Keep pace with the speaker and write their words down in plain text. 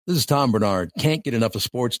This is Tom Bernard. Can't get enough of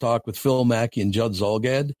sports talk with Phil Mackey and Judd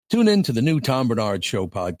Zolgad? Tune in to the new Tom Bernard Show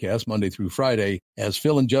podcast Monday through Friday as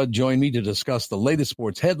Phil and Judd join me to discuss the latest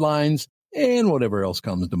sports headlines and whatever else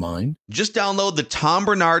comes to mind. Just download the Tom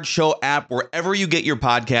Bernard Show app wherever you get your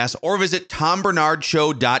podcasts or visit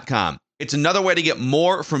tombernardshow.com. It's another way to get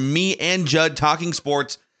more from me and Judd talking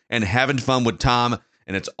sports and having fun with Tom,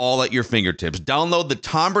 and it's all at your fingertips. Download the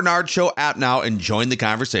Tom Bernard Show app now and join the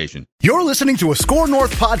conversation. You're listening to a Score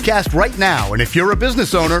North podcast right now, and if you're a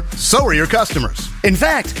business owner, so are your customers. In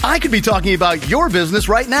fact, I could be talking about your business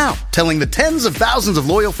right now, telling the tens of thousands of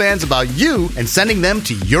loyal fans about you and sending them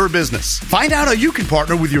to your business. Find out how you can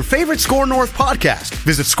partner with your favorite Score North podcast.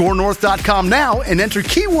 Visit scorenorth.com now and enter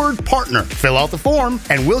keyword partner. Fill out the form,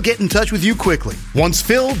 and we'll get in touch with you quickly. Once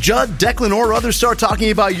Phil, Judd, Declan, or others start talking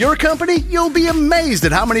about your company, you'll be amazed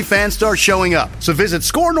at how many fans start showing up. So visit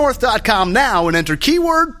scorenorth.com now and enter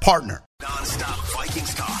keyword partner. Non-stop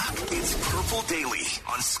Vikings talk. It's Purple Daily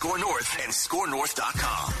on Score North and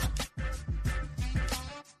scorenorth.com.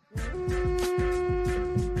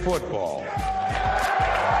 Football. Great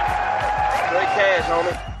cash,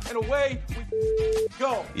 homie. And away we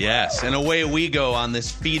go. Yes, and away we go on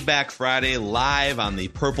this Feedback Friday live on the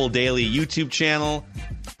Purple Daily YouTube channel.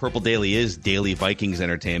 Purple Daily is daily Vikings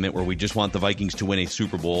entertainment, where we just want the Vikings to win a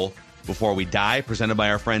Super Bowl before we die, presented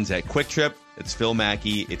by our friends at Quick Trip. It's Phil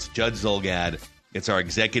Mackey, it's Judd Zolgad, it's our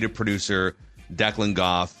executive producer, Declan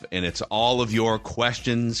Goff, and it's all of your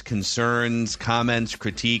questions, concerns, comments,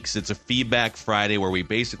 critiques. It's a Feedback Friday where we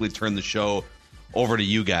basically turn the show over to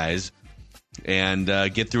you guys and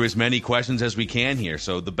get through as many questions as we can here.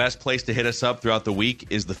 So the best place to hit us up throughout the week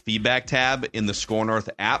is the Feedback tab in the Score North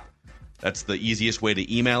app. That's the easiest way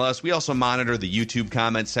to email us. We also monitor the YouTube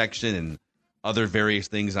comment section and other various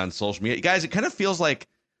things on social media. Guys, it kind of feels like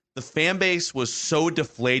the fan base was so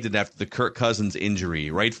deflated after the Kirk Cousins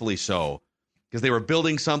injury, rightfully so, because they were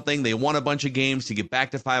building something. They won a bunch of games to get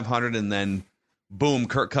back to 500, and then, boom,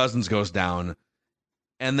 Kirk Cousins goes down.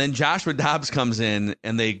 And then Joshua Dobbs comes in,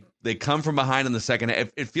 and they come from behind in the second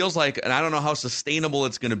half. It feels like, and I don't know how sustainable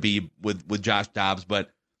it's going to be with Josh Dobbs,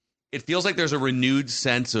 but it feels like there's a renewed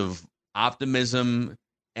sense of optimism,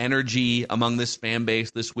 energy among this fan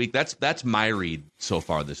base this week. That's my read so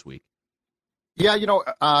far this week. Yeah,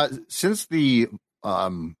 since the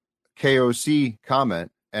KOC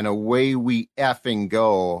comment and away we effing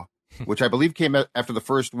go, which I believe came after the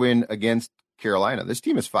first win against Carolina, this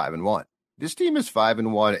team is 5-1. This team is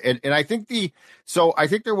 5-1, and I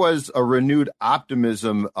think there was a renewed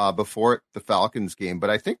optimism before the Falcons game, but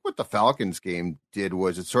I think what the Falcons game did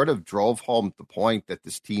was it sort of drove home the point that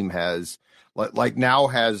this team has now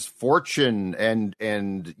has fortune and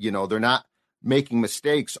they're not making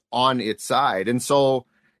mistakes on its side. And so,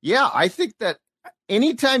 yeah, I think that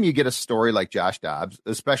anytime you get a story like Josh Dobbs,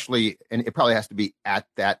 especially, and it probably has to be at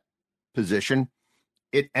that position,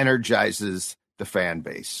 it energizes the fan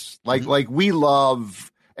base. Like we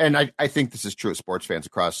love, and I think this is true of sports fans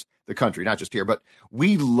across the country, not just here, but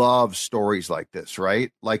we love stories like this,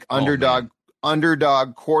 right? Like underdog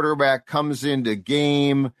quarterback comes into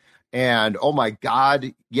game and, oh my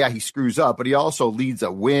God, yeah, he screws up, but he also leads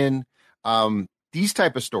a win. These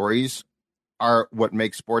type of stories are what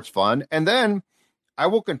makes sports fun. And then I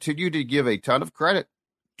will continue to give a ton of credit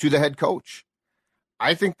to the head coach.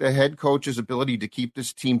 I think the head coach's ability to keep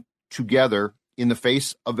this team together in the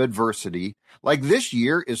face of adversity, like this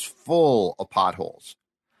year, is full of potholes.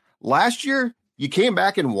 Last year, you came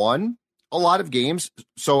back and won a lot of games.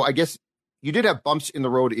 So I guess you did have bumps in the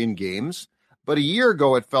road in games, but a year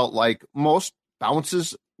ago, it felt like most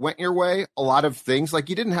bounces went your way. A lot of things, like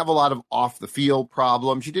you didn't have a lot of off the field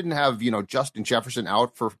problems. You didn't have, Justin Jefferson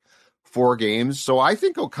out for 4 games. So I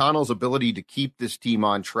think O'Connell's ability to keep this team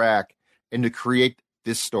on track and to create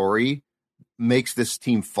this story makes this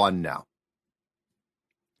team fun now.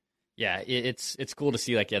 Yeah, it's cool to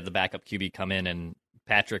see, like, you have the backup QB come in, and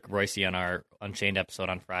Patrick Royce on our Unchained episode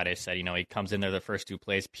on Friday said, he comes in there the first 2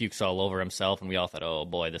 plays, pukes all over himself, and we all thought, oh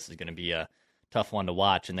boy, this is going to be a tough one to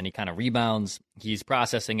watch. And then he kind of rebounds. He's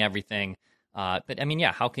processing everything. But I mean,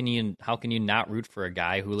 yeah, how can you not root for a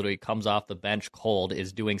guy who literally comes off the bench cold,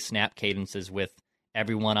 is doing snap cadences with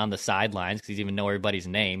everyone on the sidelines because he's even know everybody's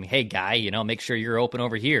name. Hey, guy, make sure you're open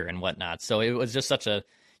over here and whatnot. So it was just such a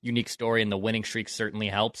unique story, and the winning streak certainly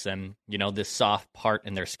helps. And this soft part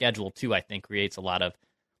in their schedule too, I think, creates a lot of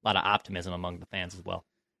optimism among the fans as well.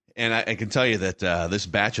 And I can tell you that this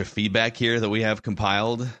batch of feedback here that we have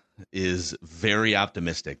compiled is very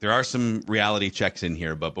optimistic. There are some reality checks in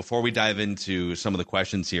here, but before we dive into some of the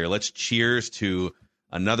questions here, let's cheers to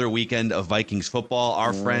another weekend of Vikings football.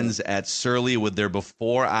 Our friends at Surly with their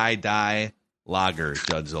Before I Die lager,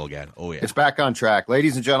 Judd Zulgad. Oh, yeah. It's back on track.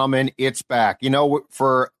 Ladies and gentlemen, it's back. You know,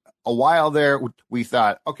 for a while there, we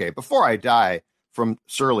thought, okay, before I die from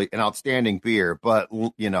Surly, an outstanding beer, but,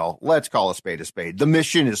 you know, let's call a spade a spade. The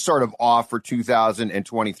mission is sort of off for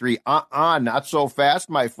 2023. Not so fast,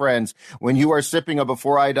 my friends. When you are sipping a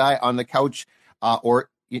Before I Die on the couch or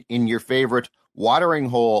in your favorite watering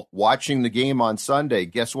hole watching the game on Sunday,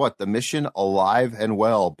 guess what? The mission alive and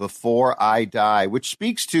well, Before I Die, which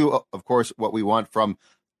speaks to, of course, what we want from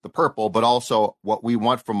the purple, but also what we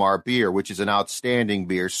want from our beer, which is an outstanding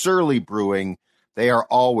beer. Surly Brewing, they are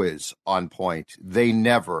always on point. They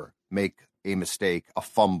never make a mistake, a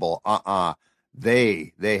fumble.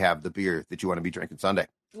 They have the beer that you want to be drinking Sunday.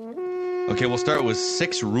 Okay, we'll start with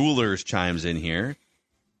Six Rulers chimes in here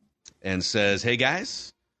and says, hey,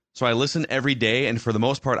 guys. So I listen every day, and for the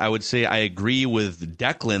most part, I would say I agree with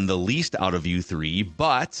Declan the least out of you three,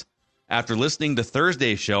 but after listening to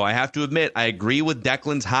Thursday's show, I have to admit I agree with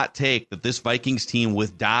Declan's hot take that this Vikings team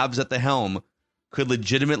with Dobbs at the helm could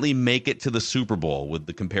legitimately make it to the Super Bowl with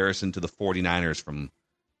the comparison to the 49ers from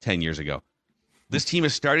 10 years ago. This team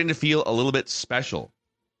is starting to feel a little bit special.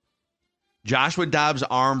 Joshua Dobbs'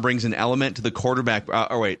 arm brings an element to the quarterback.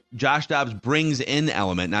 Josh Dobbs brings in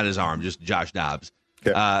element, not his arm, just Josh Dobbs.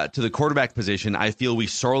 To the quarterback position, I feel we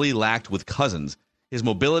sorely lacked with Cousins. His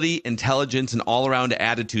mobility, intelligence, and all-around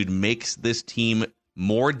attitude makes this team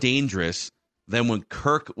more dangerous than when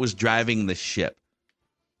Kirk was driving the ship.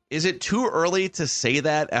 Is it too early to say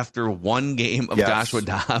that after one game of Joshua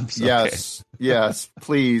Dobbs? Okay. Yes.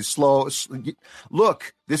 Please, slow.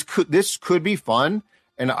 Look, this could be fun,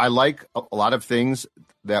 and I like a lot of things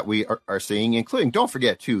that we are seeing, including, don't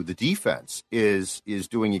forget, too, the defense is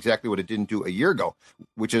doing exactly what it didn't do a year ago,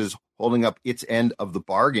 which is holding up its end of the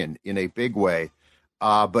bargain in a big way.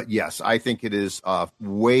 But, yes, I think it is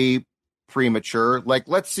way premature. Like,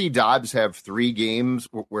 let's see Dobbs have 3 games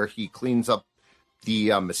where he cleans up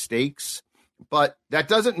the mistakes. But that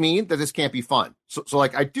doesn't mean that this can't be fun. So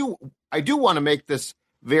like, I do want to make this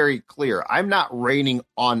very clear. I'm not raining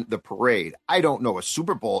on the parade. I don't know. A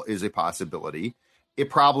Super Bowl is a possibility. It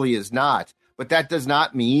probably is not, but that does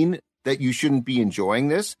not mean that you shouldn't be enjoying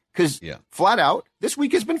this, because flat out, this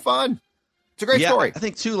week has been fun. It's a great story. I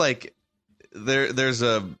think too, like there's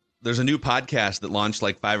a new podcast that launched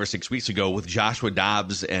like 5 or 6 weeks ago with Joshua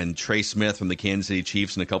Dobbs and Trey Smith from the Kansas City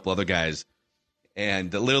Chiefs and a couple other guys.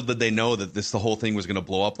 And little did they know that the whole thing was going to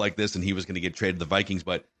blow up like this, and he was going to get traded to the Vikings.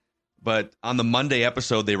 But on the Monday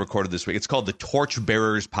episode they recorded this week, it's called the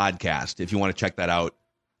Torchbearers Podcast. If you want to check that out,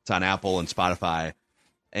 it's on Apple and Spotify.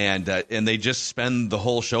 And they just spend the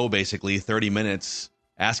whole show, basically 30 minutes,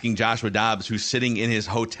 asking Joshua Dobbs, who's sitting in his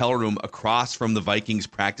hotel room across from the Vikings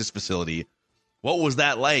practice facility, what was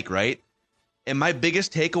that like, right? And my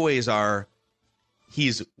biggest takeaways are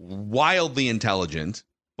he's wildly intelligent,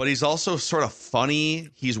 but he's also sort of funny.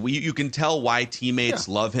 You can tell why teammates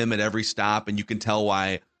love him at every stop, and you can tell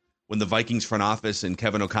why when the Vikings front office and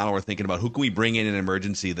Kevin O'Connell were thinking about who can we bring in an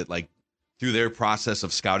emergency, that like through their process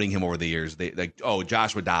of scouting him over the years, they like,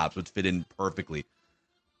 Joshua Dobbs would fit in perfectly.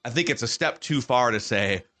 I think it's a step too far to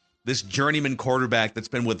say this journeyman quarterback that's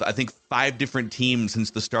been with, I think, 5 different teams since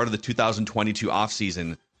the start of the 2022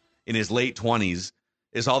 offseason in his late 20s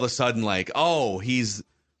is all of a sudden like, he's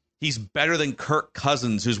better than Kirk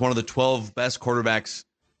Cousins, who's one of the 12 best quarterbacks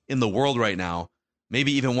in the world right now,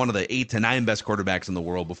 maybe even one of the 8 to 9 best quarterbacks in the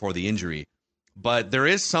world before the injury. But there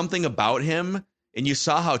is something about him. And you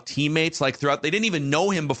saw how teammates, like throughout, they didn't even know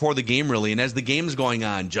him before the game, really. And as the game's going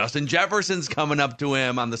on, Justin Jefferson's coming up to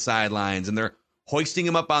him on the sidelines, and they're hoisting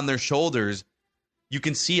him up on their shoulders. You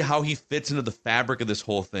can see how he fits into the fabric of this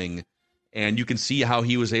whole thing. And you can see how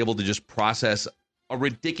he was able to just process a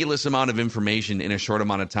ridiculous amount of information in a short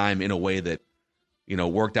amount of time in a way that,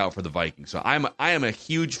 worked out for the Vikings. So I am a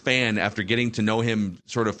huge fan, after getting to know him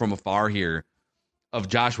sort of from afar here, of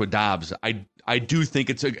Joshua Dobbs. I do think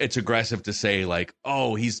it's aggressive to say like,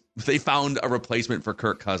 they found a replacement for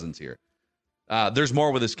Kirk Cousins here. There's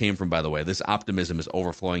more where this came from, by the way. This optimism is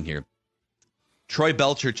overflowing here. Troy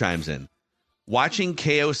Belcher chimes in. Watching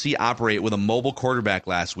KOC operate with a mobile quarterback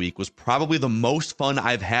last week was probably the most fun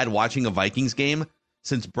I've had watching a Vikings game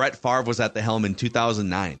since Brett Favre was at the helm in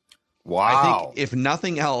 2009. Wow. I think if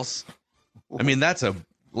nothing else, I mean,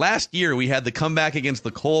 last year we had the comeback against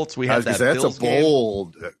the Colts. We had that Bills That's a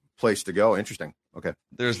bold place to go. Interesting. Okay.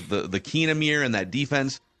 There's the Keenum year and that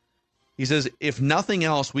defense. He says, if nothing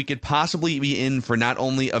else, we could possibly be in for not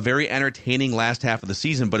only a very entertaining last half of the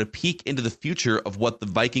season, but a peek into the future of what the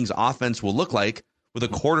Vikings offense will look like with a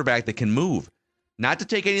quarterback that can move. Not to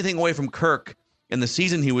take anything away from Kirk and the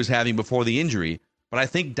season he was having before the injury, But I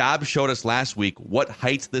think Dobbs showed us last week what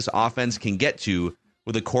heights this offense can get to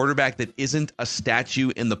with a quarterback that isn't a statue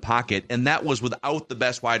in the pocket, and that was without the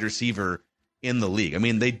best wide receiver in the league. I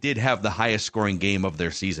mean, they did have the highest scoring game of their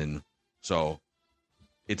season, so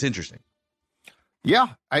it's interesting. Yeah,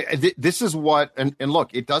 this is what, and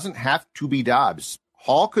look, it doesn't have to be Dobbs.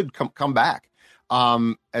 Hall could come back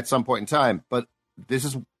at some point in time, but this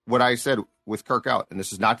is what I said with Kirk out, and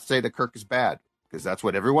this is not to say that Kirk is bad, because that's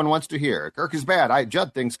what everyone wants to hear. Kirk is bad.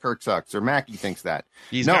 Judd thinks Kirk sucks, or Mackey thinks that.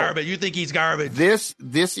 He's garbage. You think he's garbage. This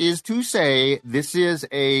is to say this is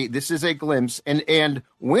a glimpse, and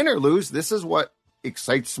win or lose, this is what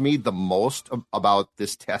excites me the most about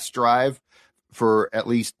this test drive for at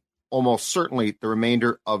least almost certainly the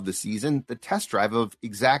remainder of the season. The test drive of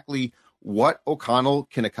exactly what O'Connell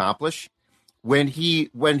can accomplish when he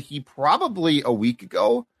probably a week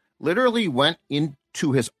ago literally went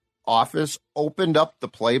into his office, opened up the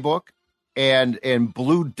playbook, and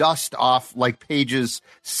blew dust off like pages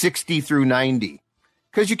 60 through 90,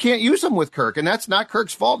 because you can't use them with Kirk, and that's not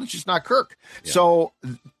Kirk's fault. It's just not Kirk. Yeah.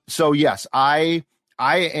 So yes, I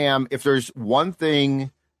am. If there's one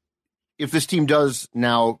thing, if this team does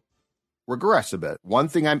now regress a bit, one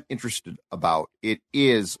thing I'm interested about, it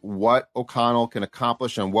is what O'Connell can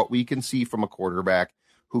accomplish and what we can see from a quarterback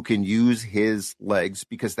who can use his legs,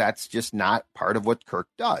 because that's just not part of what Kirk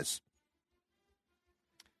does.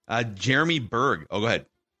 Jeremy Berg. Oh, go ahead.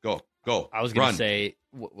 Go. I was going to say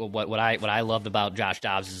what I loved about Josh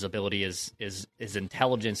Dobbs' ability is his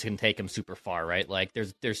intelligence can take him super far, right? Like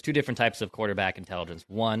there's two different types of quarterback intelligence.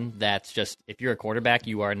 One that's just, if you're a quarterback,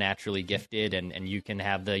 you are naturally gifted and you can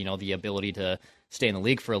have the ability to stay in the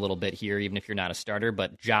league for a little bit here, even if you're not a starter.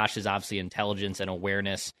 But Josh is obviously intelligence and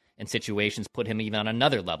awareness and situations put him even on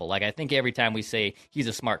another level. Like, I think every time we say he's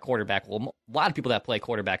a smart quarterback, well, a lot of people that play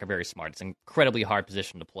quarterback are very smart. It's an incredibly hard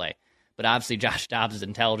position to play. But obviously Josh Dobbs'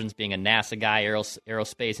 intelligence, being a NASA guy,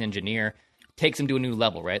 aerospace engineer, takes him to a new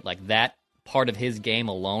level, right? Like, that part of his game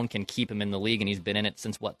alone can keep him in the league, and he's been in it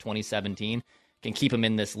since, 2017, can keep him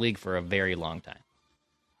in this league for a very long time.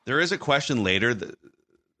 There is a question later that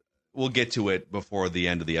we'll get to it before the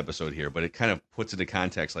end of the episode here, but it kind of puts into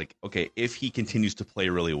context, like, okay, if he continues to play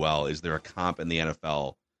really well, is there a comp in the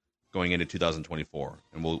NFL going into 2024?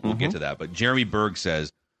 And we'll get to that. But Jeremy Berg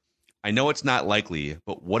says, I know it's not likely,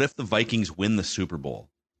 but what if the Vikings win the Super Bowl?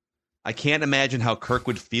 I can't imagine how Kirk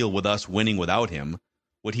would feel with us winning without him.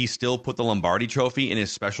 Would he still put the Lombardi trophy in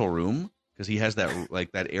his special room? Because he has that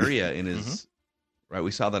that area in his right.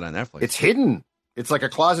 We saw that on Netflix. It's hidden. It's like a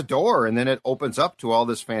closet door, and then it opens up to all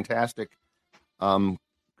this fantastic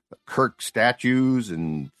Kirk statues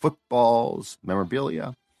and footballs,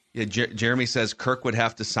 memorabilia. Yeah, Jeremy says Kirk would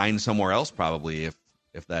have to sign somewhere else probably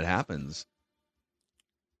if that happens.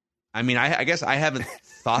 I mean, I guess I haven't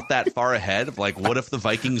thought that far ahead of, like, what if the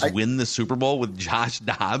Vikings win the Super Bowl with Josh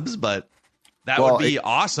Dobbs? But that would be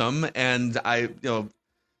awesome. And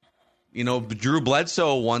Drew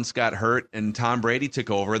Bledsoe once got hurt and Tom Brady took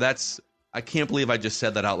over. I can't believe I just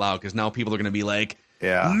said that out loud, because now people are going to be like,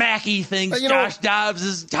 Mackey thinks Josh Dobbs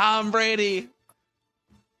is Tom Brady.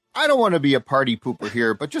 I don't want to be a party pooper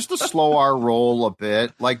here, but just to slow our roll a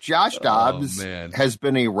bit, like, Josh Dobbs has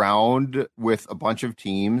been around with a bunch of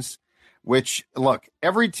teams, which, look,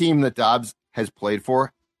 every team that Dobbs has played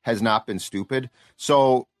for has not been stupid.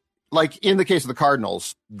 So, like, in the case of the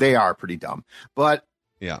Cardinals, they are pretty dumb. But,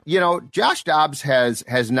 Josh Dobbs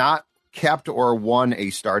has not kept or won a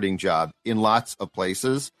starting job in lots of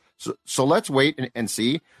places. So let's wait and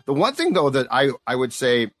see. The one thing, though, that I would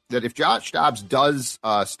say that if Josh Dobbs does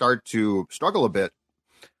start to struggle a bit,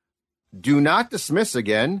 do not dismiss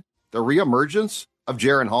again the reemergence of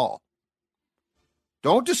Jaren Hall.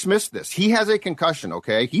 Don't dismiss this. He has a concussion,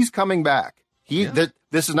 okay? He's coming back.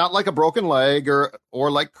 This is not like a broken leg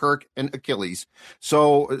or like Kirk and Achilles.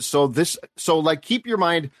 So keep your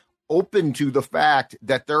mind open to the fact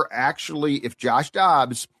that they're actually, if Josh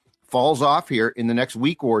Dobbs falls off here in the next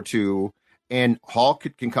week or two and Hall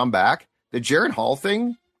can come back, the Jaren Hall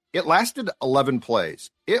thing, it lasted 11 plays.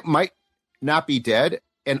 It might not be dead.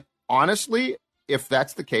 And honestly, if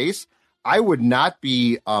that's the case, I would not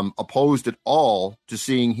be opposed at all to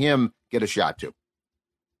seeing him get a shot too.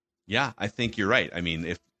 Yeah, I think you're right. I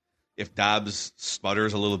mean, if Dobbs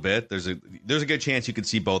sputters a little bit, there's a good chance you could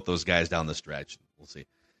see both those guys down the stretch. We'll see.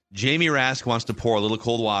 Jamie Rask wants to pour a little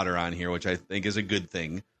cold water on here, which I think is a good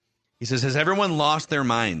thing. He says, has everyone lost their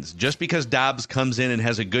minds? Just because Dobbs comes in and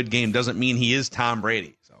has a good game doesn't mean he is Tom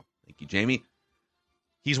Brady. So thank you, Jamie.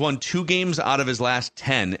 He's won 2 games out of his last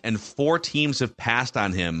 10, and 4 teams have passed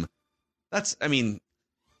on him. That's, I mean,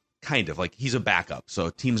 kind of like he's a backup. So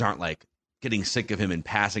teams aren't like getting sick of him and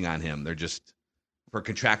passing on him. They're just for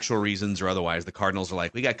contractual reasons or otherwise. The Cardinals are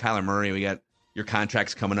like, we got Kyler Murray, we got your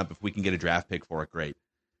contract's coming up. If we can get a draft pick for it, great.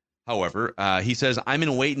 However, he says, I'm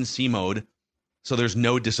in wait-and-see mode, so there's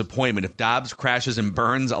no disappointment. If Dobbs crashes and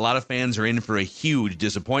burns, a lot of fans are in for a huge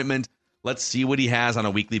disappointment. Let's see what he has on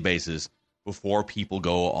a weekly basis before people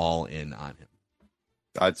go all in on him.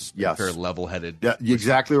 That's, yes. Very level-headed. Yeah,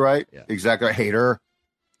 exactly right. Yeah. Exactly. A hater.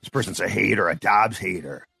 This person's a hater, a Dobbs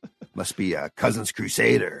hater. Must be a Cousins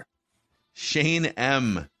Crusader. Shane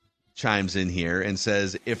M. chimes in here and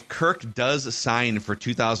says, if Kirk does sign for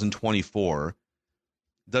 2024,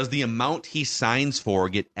 does the amount he signs for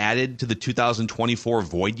get added to the 2024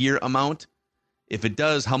 void year amount? If it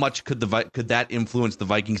does, how much could that influence the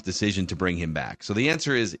Vikings' decision to bring him back? So the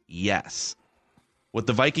answer is yes. What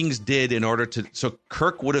the Vikings did in order to... So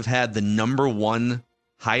Kirk would have had the number one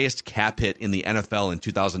highest cap hit in the NFL in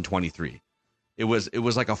 2023. It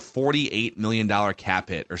was like a $48 million cap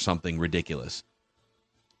hit or something ridiculous.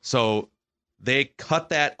 So they cut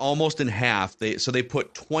that almost in half. They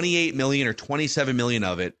put $28 million or $27 million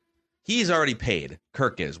of it. He's already paid,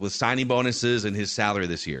 Kirk is, with signing bonuses and his salary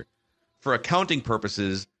this year. For accounting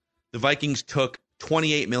purposes, the Vikings took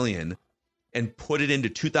 $28 million and put it into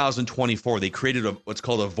 2024. They created what's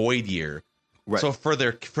called a void year. Right. So for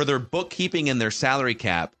their bookkeeping and their salary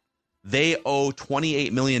cap, they owe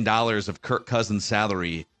 $28 million of Kirk Cousins'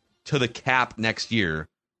 salary to the cap next year,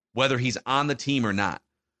 whether he's on the team or not.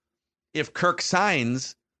 If Kirk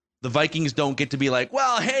signs, the Vikings don't get to be like,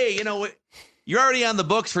 well, hey, you're already on the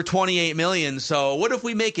books for $28 million, so what if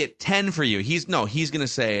we make it 10 for you? He's going to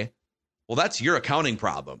say, well, that's your accounting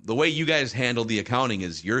problem. The way you guys handle the accounting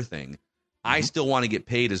is your thing. I still want to get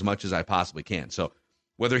paid as much as I possibly can. So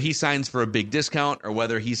whether he signs for a big discount or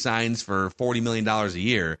whether he signs for $40 million a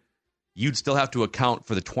year, you'd still have to account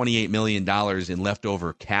for the $28 million in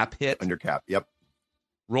leftover cap hit. Under cap, yep.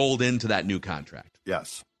 Rolled into that new contract.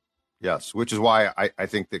 Yes, which is why I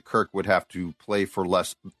think that Kirk would have to play for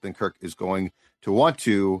less than Kirk is going to want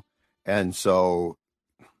to. And so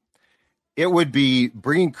it would be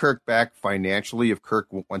bringing Kirk back financially if Kirk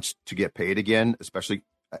wants to get paid again, especially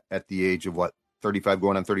at the age of 35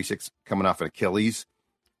 going on 36, coming off an Achilles,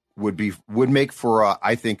 would make for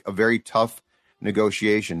I think a very tough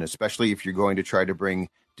negotiation, especially if you're going to try to bring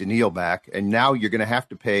Daniil back. And now you're going to have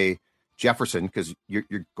to pay Jefferson because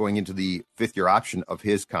you're going into the 5th-year option of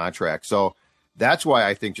his contract. So that's why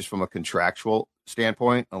I think just from a contractual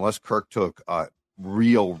standpoint, unless Kirk took a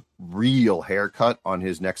real haircut on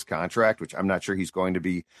his next contract, which I'm not sure he's going to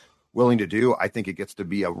be willing to do, I think it gets to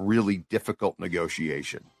be a really difficult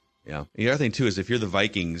negotiation. Yeah. The other thing, too, is if you're the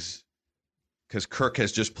Vikings, because Kirk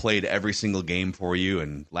has just played every single game for you,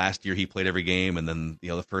 and last year he played every game, and then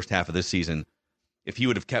the first half of this season, if he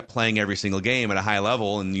would have kept playing every single game at a high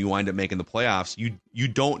level and you wind up making the playoffs, you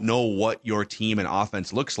don't know what your team and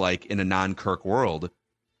offense looks like in a non-Kirk world.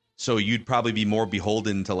 So you'd probably be more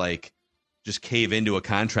beholden to just cave into a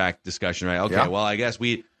contract discussion, right? Okay, Well, I guess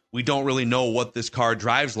we don't really know what this car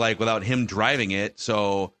drives like without him driving it,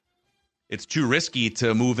 so it's too risky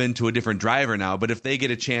to move into a different driver now. But if they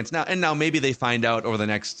get a chance now, and now maybe they find out over the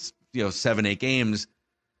next 7-8 games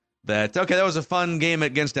that, okay, that was a fun game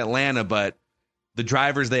against Atlanta, but the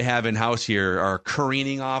drivers they have in-house here are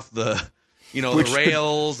careening off the the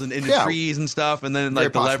rails and into trees and stuff, and then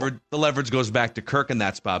the leverage goes back to Kirk in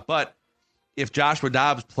that spot. But if Joshua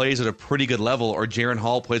Dobbs plays at a pretty good level or Jaron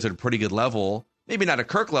Hall plays at a pretty good level, maybe not a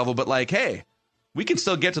Kirk level, but hey, we can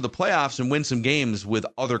still get to the playoffs and win some games with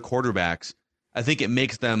other quarterbacks. I think it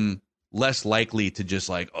makes them less likely to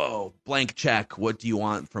just blank check. What do you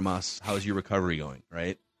want from us? How's your recovery going?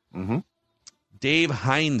 Right? Mm-hmm. Dave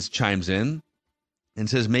Hines chimes in and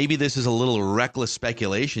says maybe this is a little reckless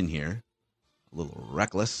speculation here. A little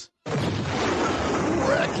reckless.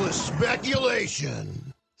 Reckless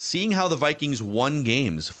speculation. Seeing how the Vikings won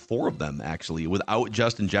games, 4 of them actually, without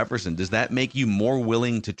Justin Jefferson, does that make you more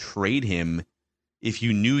willing to trade him if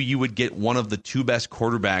you knew you would get one of the 2 best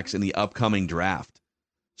quarterbacks in the upcoming draft?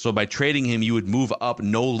 So by trading him, you would move up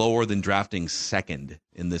no lower than drafting 2nd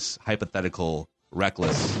in this hypothetical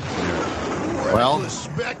reckless scenario. Well,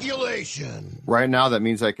 speculation. Right now, that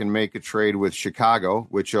means I can make a trade with Chicago,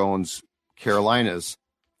 which owns Carolina's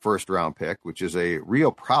 1st-round pick, which is a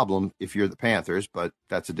real problem if you're the Panthers, but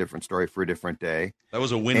that's a different story for a different day. That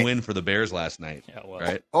was a win-win for the Bears last night,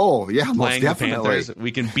 right? Oh, yeah, most Playing definitely. The Panthers.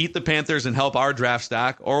 We can beat the Panthers and help our draft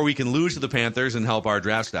stock, or we can lose to the Panthers and help our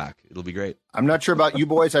draft stock. It'll be great. I'm not sure about you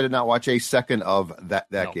boys. I did not watch a second of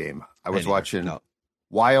that game. I was watching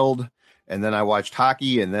Wild and then I watched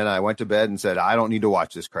hockey, and then I went to bed and said, I don't need to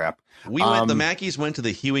watch this crap. The Mackies went to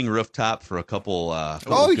the Hewing rooftop for a couple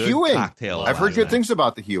good Hewing. cocktails. I've heard good things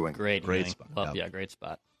about the Hewing. Great spot. Yeah, great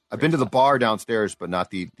spot. I've been to the bar downstairs, but not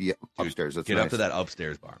the upstairs. That's Get nice. up to that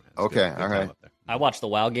upstairs bar, man. It's okay, good all right. I watched the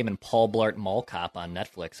Wild Game and Paul Blart Mall Cop on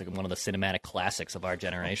Netflix, one of the cinematic classics of our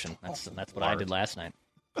generation. That's what I did last night.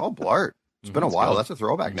 Paul Blart. It's been a while. That's a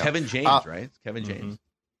throwback now. Kevin James, right? It's Kevin James.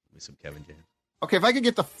 Give me some Kevin James. Okay, if I could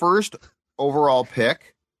get the first overall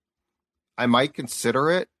pick, I might consider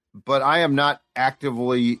it, but I am not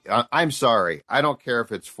actively. I'm sorry. I don't care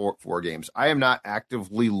if it's four games. I am not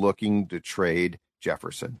actively looking to trade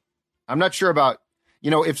Jefferson. I'm not sure about,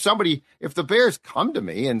 if the Bears come to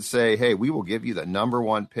me and say, hey, we will give you the number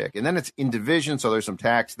one pick, and then it's in division, so there's some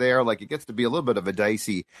tax there. Like, it gets to be a little bit of a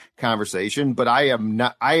dicey conversation, but I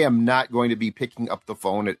am not going to be picking up the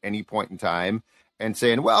phone at any point in time and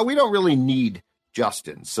saying, well, we don't really need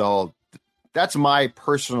Justin. So that's my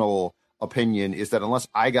personal opinion, is that unless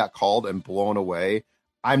I got called and blown away,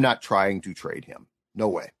 I'm not trying to trade him. No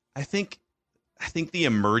way. I think the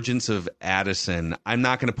emergence of Addison, I'm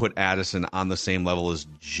not going to put Addison on the same level as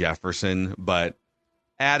Jefferson, but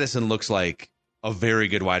Addison looks like a very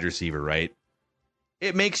good wide receiver, right?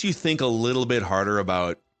 It makes you think a little bit harder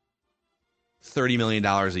about $30 million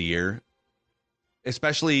a year,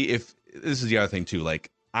 especially if this is the other thing too.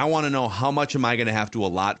 Like, I want to know how much am I going to have to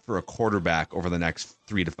allot for a quarterback over the next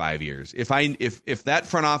 3 to 5 years? If that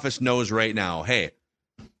front office knows right now, hey,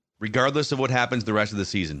 regardless of what happens the rest of the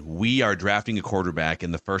season, we are drafting a quarterback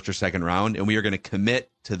in the first or second round, and we are going to commit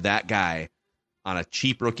to that guy on a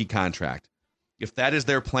cheap rookie contract. If that is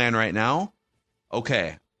their plan right now,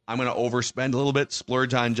 okay, I'm going to overspend a little bit,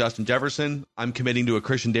 splurge on Justin Jefferson. I'm committing to a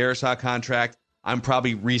Christian Darrisaw contract. I'm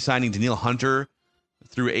probably re-signing Danielle Hunter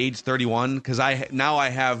through age 31 because I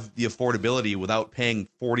have the affordability without paying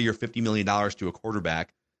 $40 or $50 million to a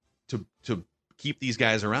quarterback to keep these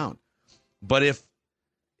guys around. But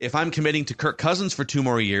if I'm committing to Kirk Cousins for 2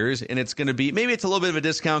 more years, and it's going to be, maybe it's a little bit of a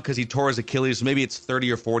discount because he tore his Achilles, so maybe it's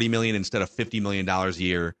 $30 or $40 million instead of $50 million a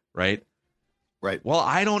year, right? Right. Well,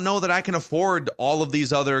 I don't know that I can afford all of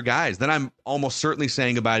these other guys. Then I'm almost certainly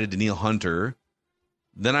saying goodbye to Danielle Hunter.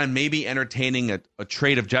 Then I'm maybe entertaining a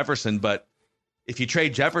trade of Jefferson, but if you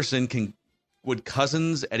trade Jefferson, would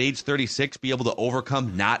Cousins at age 36 be able to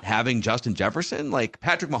overcome not having Justin Jefferson? Like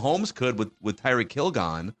Patrick Mahomes could with Tyreek Hill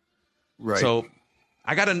gone. Right. So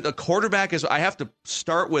I got a quarterback. I have to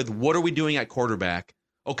start with, what are we doing at quarterback?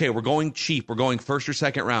 Okay, we're going cheap. We're going first or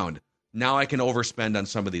second round. Now I can overspend on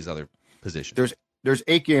some of these other positions. There's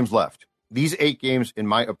 8 games left. These 8 games, in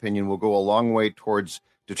my opinion, will go a long way towards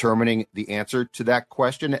determining the answer to that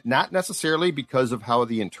question, not necessarily because of how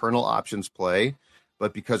the internal options play,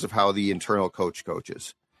 but because of how the internal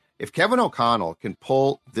coaches. If Kevin O'Connell can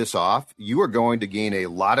pull this off, you are going to gain a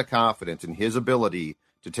lot of confidence in his ability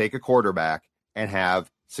to take a quarterback and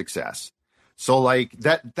have success. So like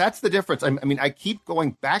that's the difference. I mean, I keep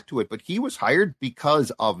going back to it, but he was hired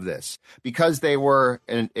because of this, because they were,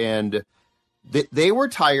 they were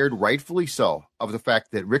tired, rightfully so, of the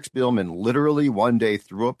fact that Rick Spielman literally one day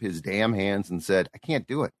threw up his damn hands and said, I can't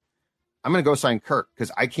do it. I'm going to go sign Kirk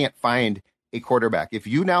because I can't find a quarterback. If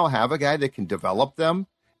you now have a guy that can develop them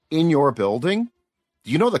in your building,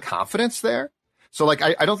 do you know the confidence there? So like,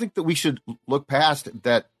 I don't think that we should look past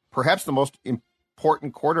that. Perhaps the most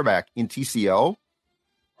important quarterback in TCO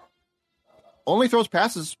only throws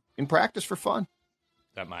passes in practice for fun.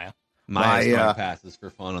 Is that Maya? Maya's throwing passes for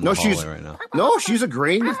fun on the hallway right now. No, she's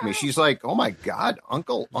agreeing with me. She's like, oh my God,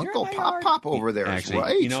 Uncle Pop over there is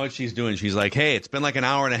right. You know what she's doing? She's like, hey, it's been like an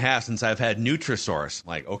hour and a half since I've had Nutrisource.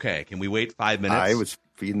 Like, okay, can we wait 5 minutes? I was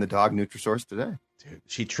feeding the dog Nutrisource today. Dude,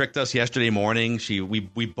 she tricked us yesterday morning.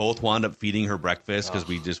 We both wound up feeding her breakfast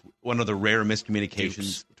because one of the rare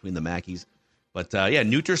miscommunications between the Mackies. But yeah,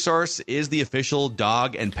 Nutrisource is the official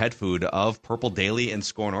dog and pet food of Purple Daily and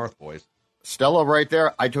Score North, boys. Stella right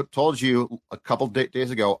there. I told you a couple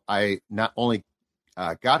days ago, I not only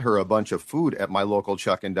got her a bunch of food at my local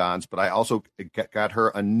Chuck and Don's, but I also got her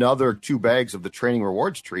another 2 bags of the Training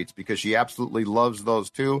Rewards treats because she absolutely loves those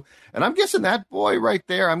too. And I'm guessing that boy right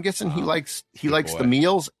there, I'm guessing he likes the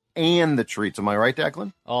meals and the treats. Am I right,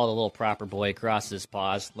 Declan? Oh, the little proper boy crosses his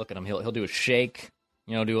paws. Look at him. He'll do a shake.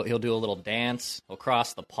 He'll do a little dance. He'll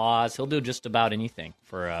cross the paws. He'll do just about anything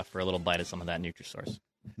for a little bite of some of that Nutrisource.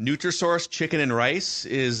 Nutrisource chicken and rice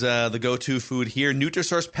is the go-to food here.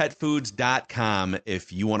 NutrisourcePetFoods.com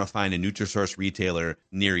if you want to find a Nutrisource retailer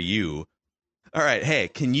near you. All right, hey,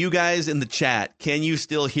 can you guys in the chat, can you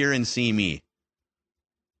still hear and see me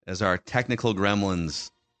as our technical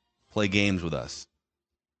gremlins play games with us?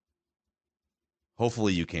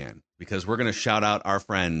 Hopefully you can, because we're going to shout out our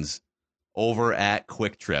friends over at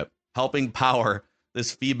Quick Trip, helping power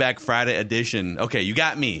this Feedback Friday edition. Okay, you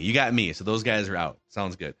got me. So those guys are out.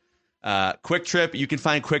 Sounds good. Quick Trip, you can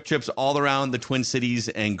find Quick Trips all around the Twin Cities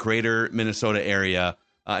and greater Minnesota area.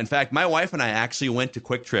 In fact, my wife and I actually went to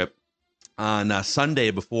Quick Trip on Sunday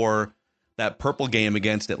before that Purple game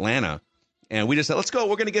against Atlanta. And we just said, let's go.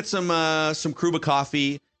 We're going to get some Kruba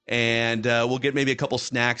coffee, and we'll get maybe a couple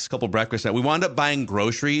snacks, a couple breakfasts. We wound up buying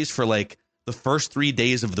groceries for like the first 3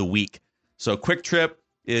 days of the week. So Quick Trip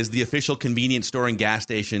is the official convenience store and gas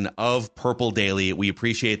station of Purple Daily. We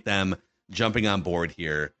appreciate them jumping on board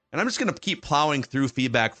here. And I'm just going to keep plowing through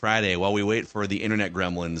Feedback Friday while we wait for the internet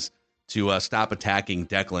gremlins to stop attacking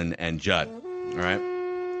Declan and Judd. All right?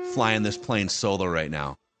 Flying this plane solo right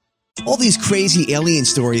now. All these crazy alien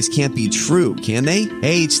stories can't be true, can they?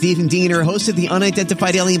 Hey, it's Stephen Diener, host of the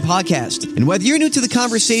Unidentified Alien Podcast. And whether you're new to the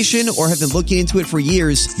conversation or have been looking into it for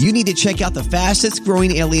years, you need to check out the fastest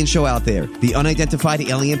growing alien show out there, the Unidentified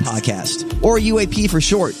Alien Podcast, or UAP for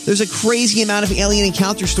short. There's a crazy amount of alien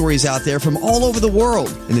encounter stories out there from all over the world.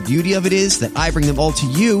 And the beauty of it is that I bring them all to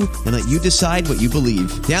you and let you decide what you believe.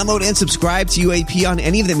 Download and subscribe to UAP on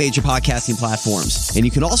any of the major podcasting platforms. And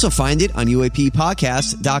you can also find it on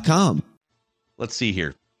UAPpodcast.com. Let's see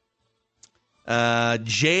here.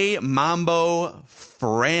 J. Mambo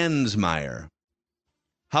Franzmeyer.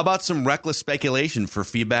 How about some reckless speculation for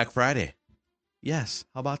Feedback Friday? Yes,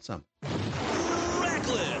 how about some?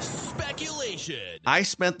 Reckless speculation. I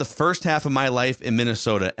spent the first half of my life in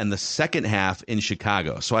Minnesota and the second half in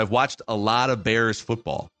Chicago, so I've watched a lot of Bears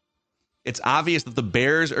football. It's obvious that the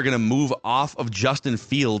Bears are going to move off of Justin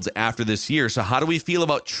Fields after this year, so how do we feel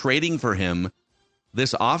about trading for him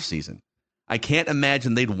this offseason? I can't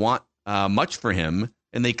imagine they'd want much for him,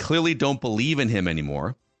 and they clearly don't believe in him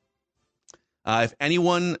anymore. If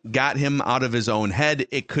anyone got him out of his own head,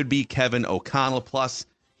 it could be Kevin O'Connell. Plus,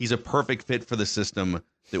 he's a perfect fit for the system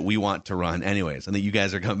that we want to run anyways. And that you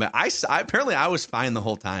guys are coming back. Apparently, I was fine the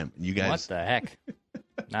whole time. You guys, what the heck?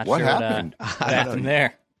 Not what sure happened? What happened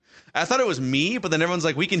there. I thought it was me, but then everyone's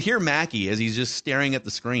like, we can hear Mackie as he's just staring at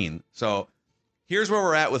the screen. So here's where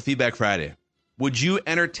we're at with Feedback Friday. Would you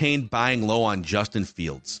entertain buying low on Justin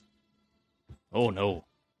Fields? Oh, no.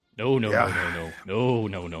 No.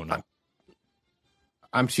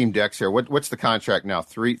 I'm Team Dex here. What's the contract now?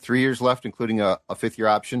 Three years left, including a fifth-year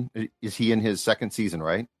option? Is he in his second season,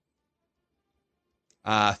 right?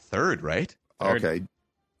 Third, right? Third. Okay.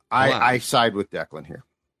 I side with Declan here.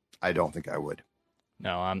 I don't think I would.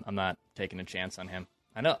 No, I'm not taking a chance on him.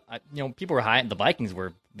 I know, people were high. The Vikings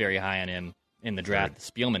were very high on him in the draft, the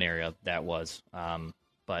Spielman area that was.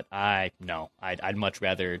 But I'd much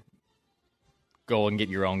rather go and get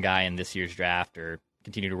your own guy in this year's draft or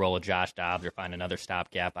continue to roll a Josh Dobbs or find another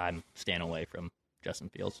stopgap. I'm staying away from Justin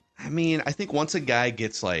Fields. I mean, I think once a guy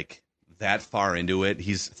gets like that far into it,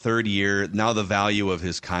 he's third year. Now the value of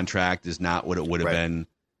his contract is not what it would have been.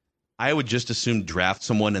 I would just assume draft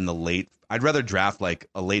someone in the late. I'd rather draft like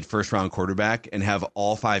a late first round quarterback and have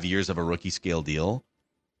all 5 years of a rookie scale deal.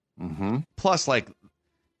 Mm-hmm. Plus, like,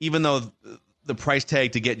 even though the price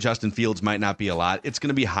tag to get Justin Fields might not be a lot, it's going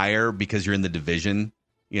to be higher because you're in the division.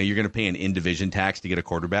 You're going to pay an in-division tax to get a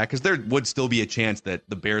quarterback because there would still be a chance that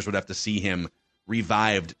the Bears would have to see him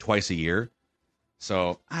revived twice a year.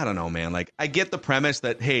 So, I don't know, man. Like, I get the premise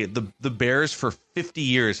that, hey, the Bears for 50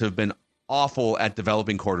 years have been awful at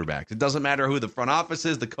developing quarterbacks. It doesn't matter who the front office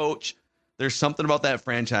is, the coach. There's something about that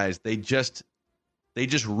franchise. They just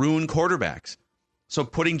ruin quarterbacks. So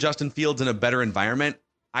putting Justin Fields in a better environment,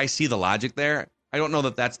 I see the logic there. I don't know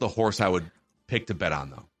that that's the horse I would pick to bet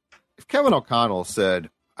on, though. If Kevin O'Connell said,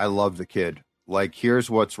 I love the kid, like, here's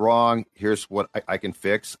what's wrong, here's what I can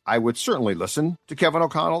fix, I would certainly listen to Kevin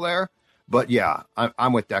O'Connell there. But, yeah,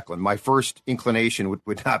 I'm with Declan. My first inclination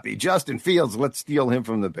would not be Justin Fields. Let's steal him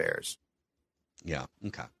from the Bears. Yeah,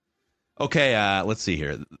 okay. Let's see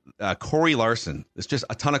here. Corey Larson. There's just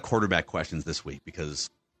a ton of quarterback questions this week because,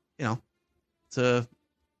 it's a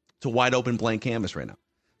wide open blank canvas right now.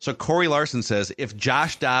 So Corey Larson says, if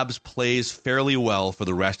Josh Dobbs plays fairly well for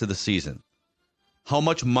the rest of the season, how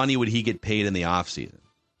much money would he get paid in the offseason?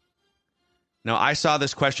 Now, I saw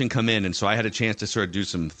this question come in, and so I had a chance to sort of do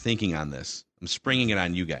some thinking on this. I'm springing it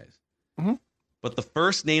on you guys. Mm-hmm. But the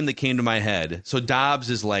first name that came to my head, so Dobbs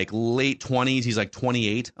is like late 20s. He's like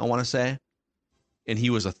 28, I want to say. And he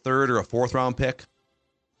was a third or a fourth round pick.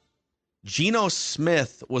 Geno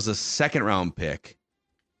Smith was a second round pick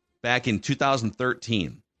back in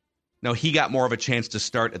 2013. Now, he got more of a chance to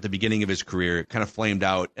start at the beginning of his career, kind of flamed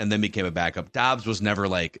out, and then became a backup. Dobbs was never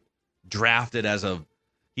like drafted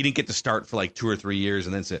he didn't get to start for like 2 or 3 years,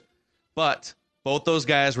 and that's it. But Both those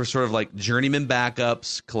guys were sort of like journeyman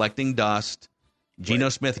backups, collecting dust. Geno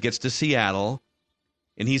Smith gets to Seattle,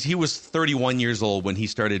 and he was 31 years old when he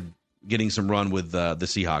started getting some run with the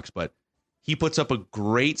Seahawks, but he puts up a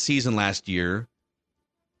great season last year.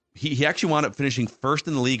 He actually wound up finishing first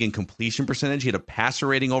in the league in completion percentage. He had a passer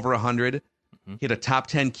rating over 100. He had a top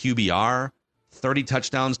 10 QBR, 30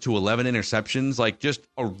 touchdowns to 11 interceptions, like just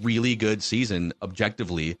a really good season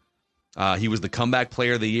objectively. He was the comeback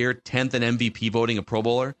player of the year, 10th in MVP voting, a Pro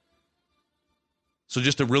Bowler. So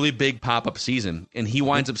just a really big pop-up season. And he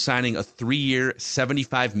winds up signing a 3-year,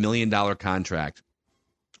 $75 million contract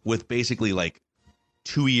with basically like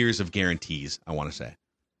 2 years of guarantees, I want to say.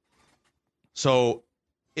 So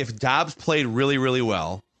if Dobbs played really, really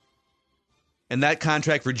well, and that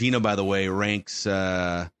contract for Geno, by the way, ranks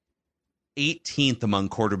 18th among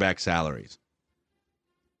quarterback salaries.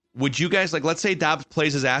 Would you guys, like, let's say Dobbs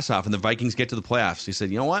plays his ass off and the Vikings get to the playoffs. He said,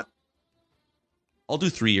 you know what? I'll do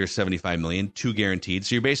 3 years, $75 million, 2 guaranteed.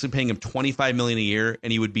 So you're basically paying him $25 million a year,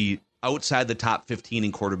 and he would be outside the top 15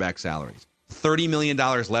 in quarterback salaries. $30 million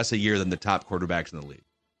less a year than the top quarterbacks in the league.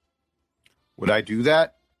 Would I do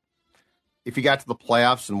that? If he got to the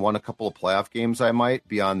playoffs and won a couple of playoff games, I might.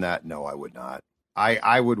 Beyond that, no, I would not.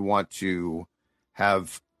 I would want to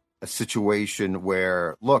have a situation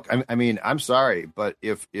where, look, I mean, I'm sorry, but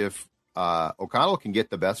if O'Connell can get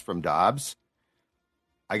the best from Dobbs,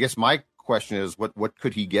 I guess my question is, what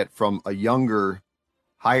could he get from a younger,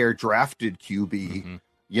 higher drafted QB? Mm-hmm.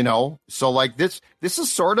 You know, so like this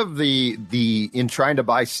is sort of the in trying to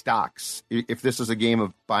buy stocks. If this is a game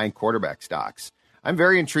of buying quarterback stocks, I'm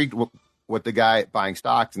very intrigued what the guy buying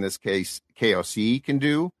stocks, in this case KOC, can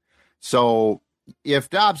do. So if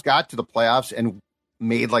Dobbs got to the playoffs and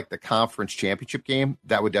made like the conference championship game,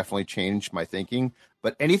 that would definitely change my thinking.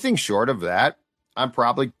 But anything short of that, I'm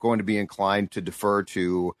probably going to be inclined to defer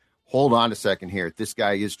to, hold on a second here, this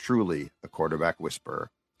guy is truly a quarterback whisperer,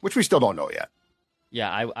 which we still don't know yet. Yeah,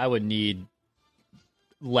 I would need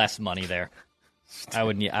less money there. I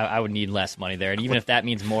would need less money there, and even if that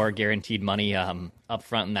means more guaranteed money up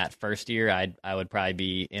front in that first year, I would probably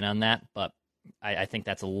be in on that. But I think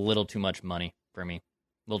that's a little too much money for me,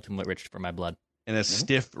 a little too much rich for my blood. And as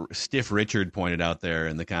Stiff Richard pointed out there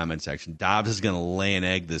in the comment section, Dobbs is going to lay an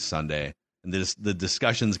egg this Sunday, and the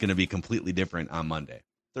discussion is going to be completely different on Monday.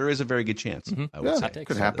 There is a very good chance. I would say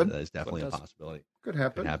could happen. That is definitely a possibility. Could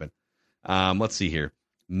happen. Let's see here.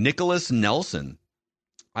 Nicholas Nelson.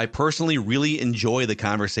 I personally really enjoy the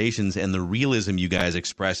conversations and the realism you guys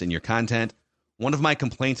express in your content. One of my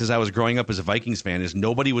complaints as I was growing up as a Vikings fan is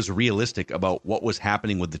nobody was realistic about what was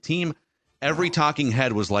happening with the team. Every talking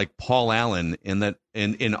head was like Paul Allen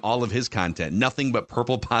in all of his content. Nothing but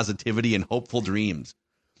purple positivity and hopeful dreams.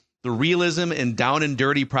 The realism and down and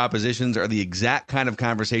dirty propositions are the exact kind of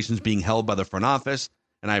conversations being held by the front office,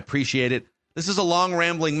 and I appreciate it. This is a long,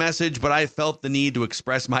 rambling message, but I felt the need to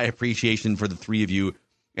express my appreciation for the three of you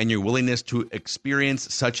and your willingness to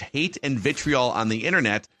experience such hate and vitriol on the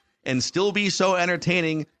internet and still be so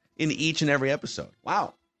entertaining in each and every episode.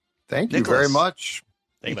 Wow. Thank you very much.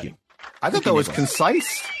 Thank you. I thought that was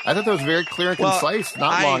concise. I thought that was very clear and concise,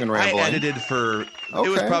 not long and rambling. I edited for, it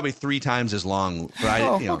was probably 3 times as long. But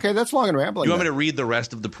okay, that's long and rambling. You want me to read the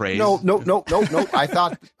rest of the praise? No. I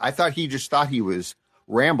thought he just thought he was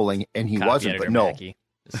rambling, and he wasn't. But no,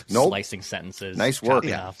 slicing sentences, nice work,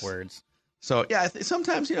 chopping off words. So yeah,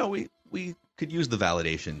 sometimes we could use the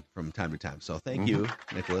validation from time to time. So thank you,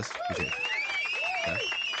 Nicholas. Appreciate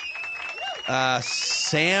it.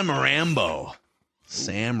 Sam Rambo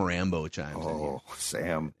chimes in. Oh,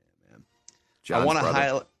 Sam. Man. I want to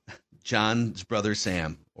highlight John's brother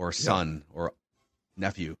Sam, or son, or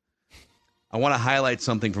nephew. I want to highlight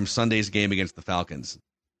something from Sunday's game against the Falcons.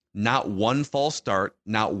 Not one false start,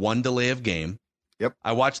 not one delay of game. Yep.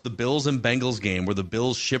 I watched the Bills and Bengals game where the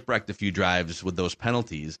Bills shipwrecked a few drives with those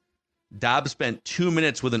penalties. Dobbs spent 2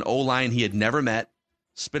 minutes with an O-line he had never met,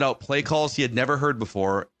 spit out play calls he had never heard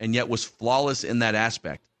before, and yet was flawless in that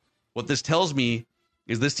aspect. What this tells me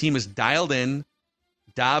is this team is dialed in.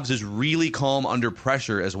 Dobbs is really calm under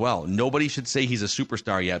pressure as well. Nobody should say he's a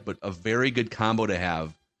superstar yet, but a very good combo to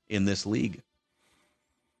have in this league.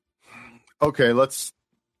 Okay, let's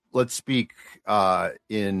speak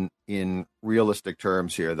in realistic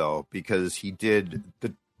terms here, though, because he did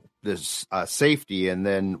this safety, and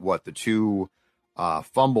then the 2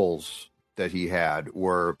 fumbles that he had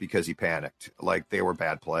were because he panicked, like they were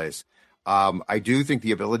bad plays. I do think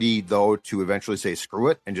the ability, though, to eventually say screw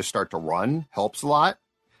it and just start to run helps a lot.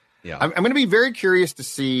 Yeah, I'm going to be very curious to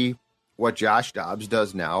see what Josh Dobbs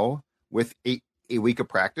does now with a week of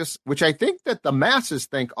practice, which I think that the masses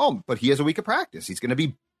think, oh, but he has a week of practice. He's going to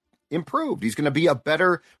be improved. He's going to be a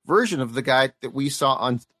better version of the guy that we saw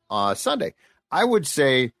on Sunday. I would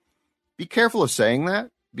say be careful of saying that,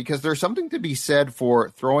 because there's something to be said for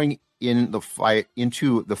throwing in the fight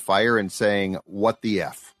into the fire and saying, what the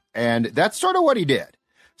F? And that's sort of what he did.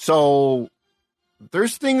 So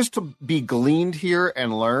there's things to be gleaned here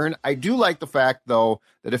and learn. I do like the fact, though,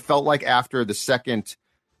 that it felt like after the second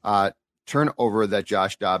turnover that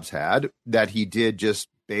Josh Dobbs had, that he did just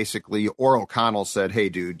basically, or O'Connell said, hey,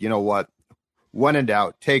 dude, you know what? When in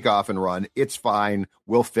doubt, take off and run. It's fine.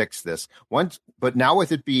 We'll fix this. But now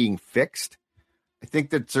with it being fixed, I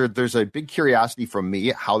think that there's a big curiosity from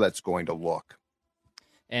me how that's going to look.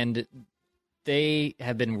 And they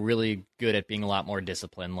have been really good at being a lot more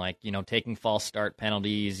disciplined, like, taking false start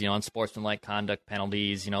penalties, unsportsmanlike conduct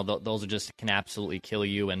penalties. Those are just can absolutely kill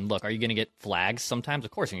you. And look, are you going to get flags sometimes?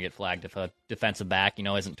 Of course you're going to get flagged if a defensive back,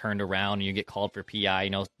 isn't turned around and you get called for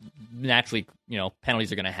PI. Naturally,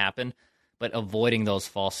 penalties are going to happen. But avoiding those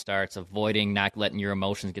false starts, avoiding not letting your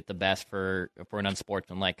emotions get the best for an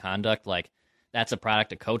unsportsmanlike conduct, like, that's a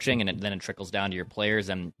product of coaching, and then it trickles down to your players,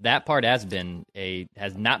 and that part has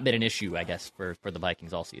not been an issue, I guess, for the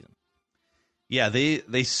Vikings all season. Yeah,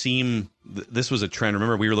 they seem. This was a trend.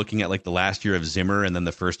 Remember, we were looking at like the last year of Zimmer and then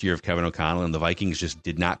the first year of Kevin O'Connell, and the Vikings just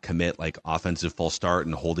did not commit like offensive false start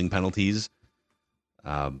and holding penalties.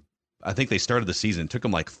 I think they started the season. It took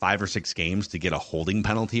them like 5 or 6 games to get a holding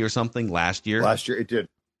penalty or something last year. Last year, it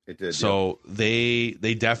did. So yeah.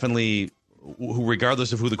 They definitely,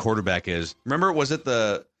 regardless of who the quarterback is. Remember, was it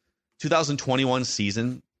the 2021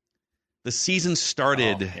 season? The season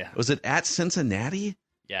started, was it at Cincinnati?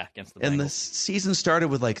 Yeah, against the Bengals. And the season started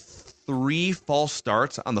with like 3 false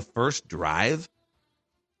starts on the first drive.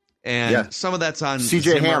 And some of that's on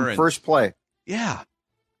C.J. Ham, first play. Yeah.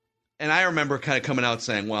 And I remember kind of coming out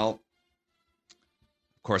saying, well,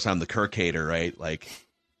 of course, I'm the Kirk hater, right? Like,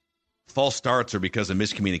 false starts are because of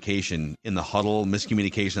miscommunication in the huddle,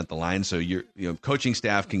 miscommunication at the line. So your coaching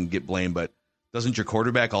staff can get blamed, but doesn't your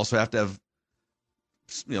quarterback also have to have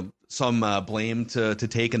some blame to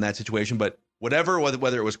take in that situation? But whether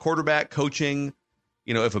it was quarterback, coaching,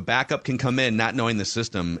 if a backup can come in not knowing the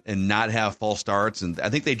system and not have false starts, and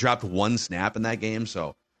I think they dropped 1 snap in that game.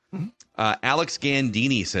 So Alex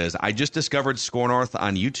Gandini says, I just discovered Score North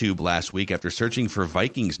on YouTube last week after searching for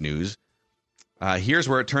Vikings news. Here's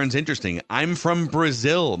where it turns interesting. I'm from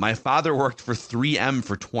Brazil. My father worked for 3M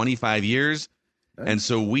for 25 years. And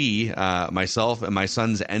so we, myself and my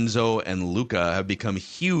sons Enzo and Luca, have become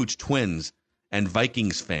huge Twins and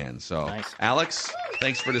Vikings fans. So, nice. Alex,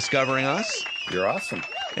 thanks for discovering us. You're awesome.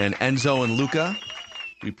 And Enzo and Luca,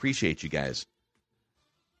 we appreciate you guys.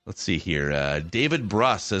 Let's see here. David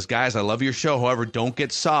Bruss says, guys, I love your show. However, don't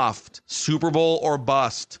get soft. Super Bowl or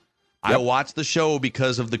bust. Yep. I watch the show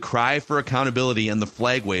because of the cry for accountability and the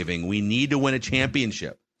flag waving. We need to win a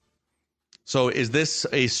championship. So is this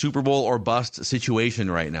a Super Bowl or bust situation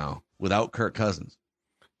right now without Kirk Cousins?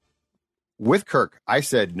 With Kirk, I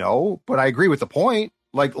said no, but I agree with the point.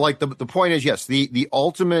 Like the point is, yes, the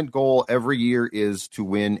ultimate goal every year is to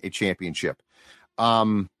win a championship.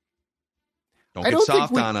 Don't get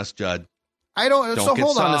soft on us, Judd. I don't. So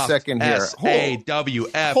hold on a second here.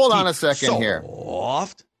 S-A-W-F. Hold on a second here.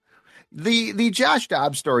 Soft. The Josh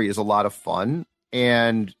Dobbs story is a lot of fun,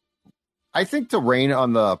 and I think to rain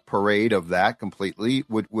on the parade of that completely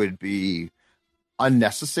would be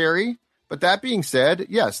unnecessary. But that being said,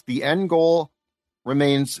 yes, the end goal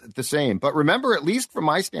remains the same. But remember, at least from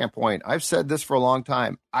my standpoint, I've said this for a long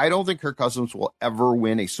time, I don't think Kirk Cousins will ever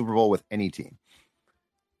win a Super Bowl with any team.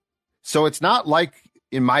 So it's not like,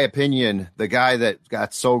 in my opinion, the guy that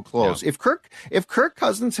got so close. Yeah. If Kirk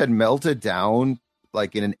Cousins had melted down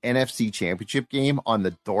like in an NFC championship game on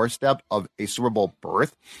the doorstep of a Super Bowl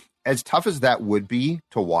berth, as tough as that would be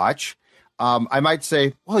to watch, I might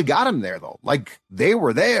say, well, he got him there, though. Like, they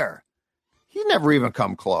were there. He never even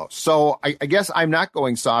come close. So I guess I'm not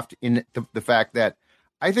going soft in the fact that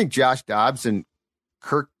I think Josh Dobbs and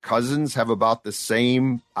Kirk Cousins have about the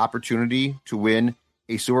same opportunity to win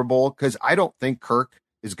a Super Bowl, because I don't think Kirk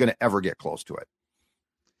is going to ever get close to it.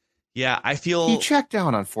 Yeah, I feel he checked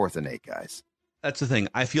down on 4th and 8, guys. That's the thing.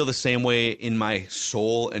 I feel the same way in my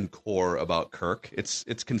soul and core about Kirk. It's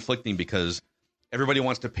conflicting because everybody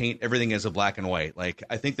wants to paint everything as a black and white. Like,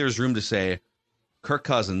 I think there's room to say Kirk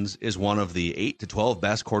Cousins is one of the 8 to 12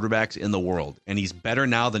 best quarterbacks in the world, and he's better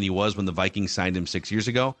now than he was when the Vikings signed him 6 years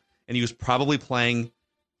ago, and he was probably playing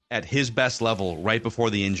at his best level right before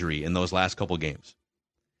the injury in those last couple games.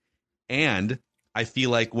 And I feel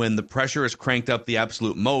like when the pressure is cranked up the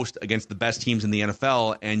absolute most against the best teams in the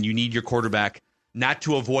NFL, and you need your quarterback not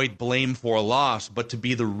to avoid blame for a loss, but to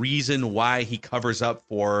be the reason why he covers up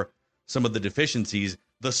for some of the deficiencies,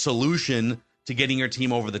 the solution to getting your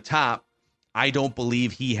team over the top. I don't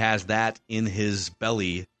believe he has that in his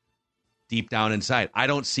belly deep down inside. I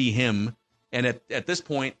don't see him. And at this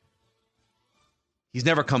point, he's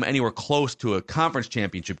never come anywhere close to a conference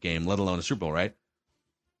championship game, let alone a Super Bowl, right?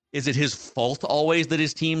 Is it his fault always that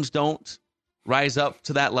his teams don't rise up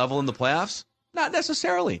to that level in the playoffs? Not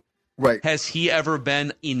necessarily. Right. Has he ever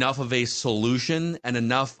been enough of a solution and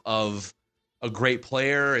enough of a great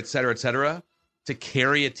player, et cetera, to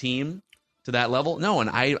carry a team to that level? No, and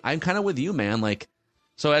I'm kind of with you, man. Like,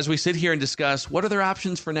 so as we sit here and discuss what are their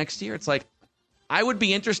options for next year, it's like I would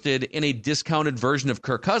be interested in a discounted version of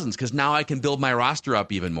Kirk Cousins because now I can build my roster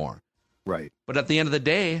up even more. Right. But at the end of the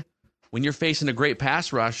day, when you're facing a great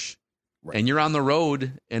pass rush and you're on the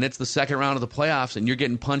road and it's the second round of the playoffs and you're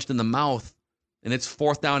getting punched in the mouth and it's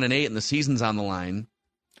 4th down and 8 and the season's on the line,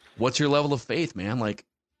 what's your level of faith, man? Like,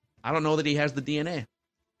 I don't know that he has the DNA.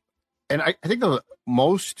 And I think the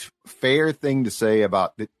most fair thing to say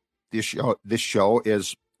about this show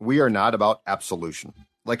is we are not about absolution.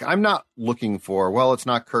 Like, I'm not looking for, well, it's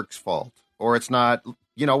not Kirk's fault, or it's not,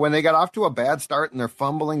 when they got off to a bad start and they're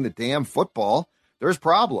fumbling the damn football, there's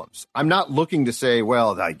problems. I'm not looking to say,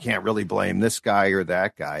 well, I can't really blame this guy or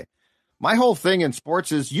that guy. My whole thing in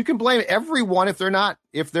sports is you can blame everyone if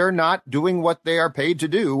they're not doing what they are paid to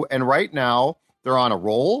do. And right now they're on a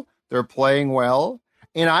roll. They're playing well.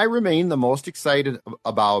 And I remain the most excited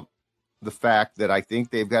about the fact that I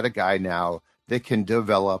think they've got a guy now that can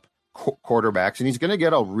develop quarterbacks, and he's going to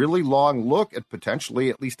get a really long look at potentially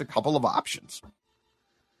at least a couple of options.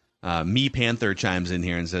 Me Panther chimes in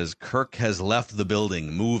here and says, Kirk has left the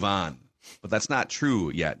building, move on. But that's not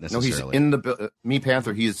true yet, necessarily. No, he's in the Me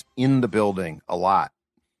Panther, he's in the building a lot.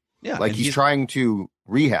 Yeah. Like he's trying to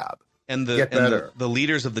rehab. And the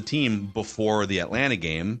leaders of the team before the Atlanta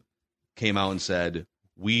game came out and said,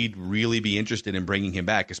 we'd really be interested in bringing him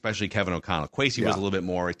back, especially Kevin O'Connell. Kwesi was a little bit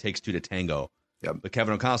more, it takes two to tango. Yep. But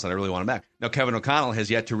Kevin O'Connell said, I really want him back. Now, Kevin O'Connell has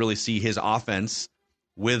yet to really see his offense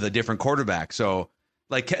with a different quarterback. So,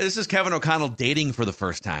 like, this is Kevin O'Connell dating for the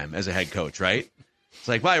first time as a head coach, right? It's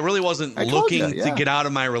like, well, I really wasn't looking to get out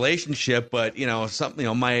of my relationship, but,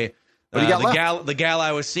 my the gal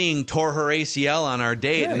I was seeing tore her ACL on our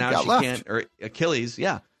date, and now she can't, or Achilles,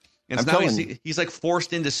 And so now he's like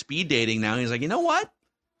forced into speed dating now. He's like, you know what?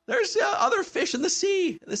 There's other fish in the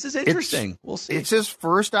sea. This is interesting. We'll see. It's his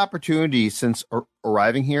first opportunity since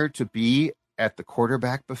arriving here to be at the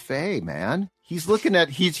quarterback buffet, man. He's looking at,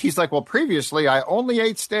 he's like, well, previously I only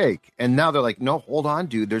ate steak. And now they're like, no, hold on,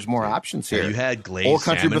 dude. There's more options here. You had glazed Old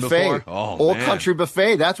Country salmon Buffet. Before? Oh, Old man. Country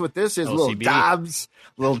Buffet. That's what this is. OCB.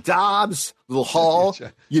 Little Dobbs, little Hall.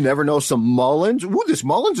 You never know, some Mullins. Ooh, this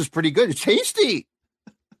Mullins is pretty good. It's tasty.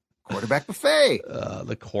 Quarterback buffet.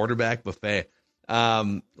 The quarterback buffet.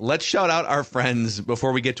 Let's shout out our friends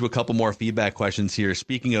before we get to a couple more feedback questions here.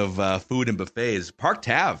 Speaking of food and buffets, Park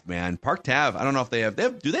Tav, man. Park Tav. I don't know if they have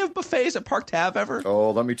do they have buffets at Park Tav ever?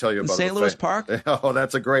 Oh, let me tell you about St. Louis Park. Oh,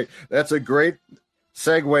 that's a great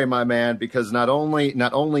segue, my man, because not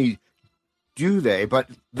only do they, but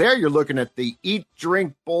there you're looking at the Eat,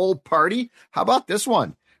 Drink, Bowl party. How about this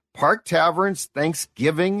one? Park Tavern's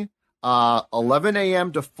Thanksgiving, 11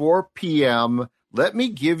 a.m. to 4 p.m. Let me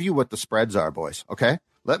give you what the spreads are, boys, okay?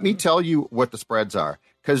 Let me tell you what the spreads are,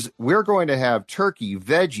 because we're going to have turkey,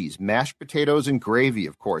 veggies, mashed potatoes and gravy,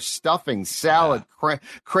 of course, stuffing, salad,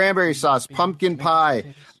 cranberry sauce, pumpkin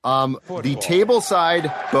pie, the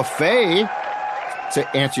tableside buffet,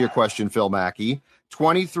 to answer your question, Phil Mackey,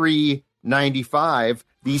 $23.95.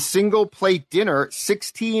 The single plate dinner,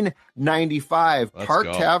 $16.95.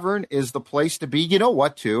 Park Tavern is the place to be. You know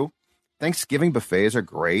what, too? Thanksgiving buffets are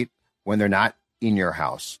great when they're not in your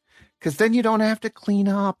house, because then you don't have to clean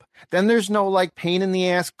up. Then there's no pain in the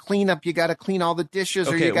ass cleanup. You got to clean all the dishes.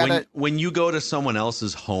 Okay, or you got when you go to someone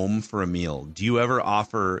else's home for a meal, do you ever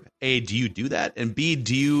offer, A, do you do that? And B,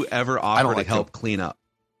 do you ever offer to help clean up?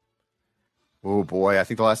 Oh boy, I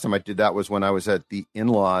think the last time I did that was when I was at the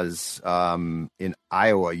in-laws in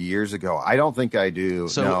Iowa years ago. I don't think I do.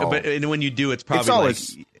 So, no. But when you do, it's probably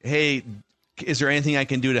always, hey, is there anything I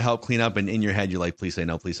can do to help clean up? And in your head, you're like, please say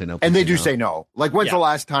no, please say no. And they do say no. Like, when's the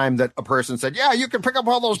last time that a person said, yeah, you can pick up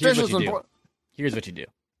all those dishes? Here's what you do.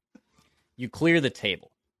 You clear the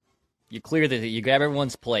table. You grab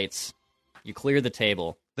everyone's plates. You clear the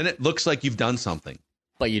table. Then it looks like you've done something.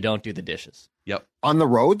 But you don't do the dishes. Yep. On the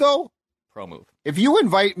road, though? Pro move. If you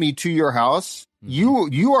invite me to your house,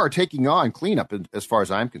 you are taking on cleanup as far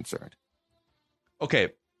as I'm concerned. Okay.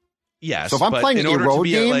 Yes. So if I'm playing in a order road to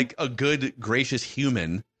be game, a good, gracious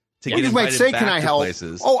human, to You get just might invited say, back "Can I to help?"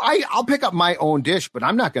 places. Oh, I'll pick up my own dish, but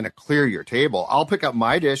I'm not going to clear your table. I'll pick up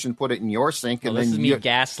my dish and put it in your sink, and this then is me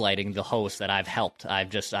gaslighting the host that I've helped. I've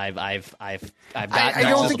got. I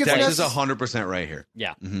don't think it's Dex is 100% right here.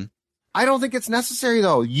 Yeah. Mm-hmm. I don't think it's necessary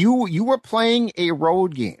though. You were playing a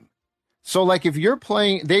road game, so like if you're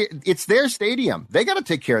playing, it's their stadium. They got to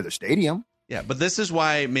take care of their stadium. Yeah, but this is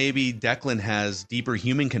why maybe Declan has deeper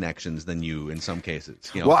human connections than you in some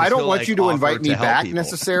cases. Well, I don't want you to invite me back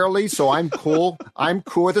necessarily, so I'm cool. I'm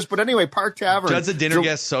cool with this. But anyway, Park Tavern. Judd's a dinner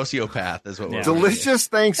guest sociopath, is what we're delicious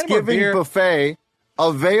Thanksgiving buffet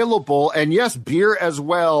available, and yes, beer as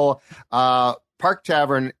well. Park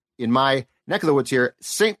Tavern in my neck of the woods here,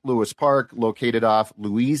 St. Louis Park, located off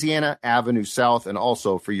Louisiana Avenue South, and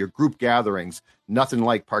also for your group gatherings, nothing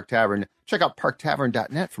like Park Tavern. Check out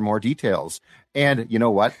parktavern.net for more details. And you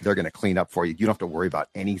know what? They're going to clean up for you. You don't have to worry about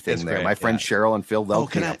anything there. Great, My friend Cheryl and Phil, they'll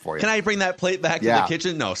clean up for you. Can I bring that plate back to the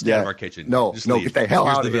kitchen? No, stay out of our kitchen. No, Just no, leave. get the hell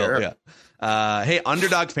Here's out the of bill. here. Yeah. Hey,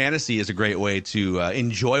 Underdog Fantasy is a great way to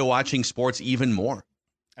enjoy watching sports even more.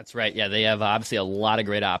 That's right. Yeah, they have obviously a lot of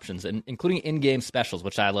great options, including in-game specials,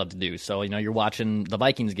 which I love to do. So, you're watching the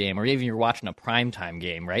Vikings game, or even you're watching a primetime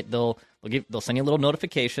game, right? They'll send you little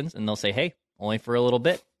notifications, and they'll say, hey, only for a little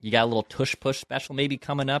bit. You got a little tush-push special maybe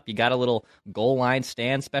coming up. You got a little goal line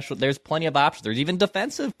stand special. There's plenty of options. There's even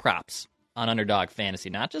defensive props on Underdog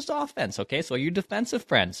Fantasy, not just offense, okay? So your defensive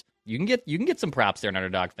friends, you can get some props there in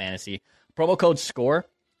Underdog Fantasy. Promo code SCORE,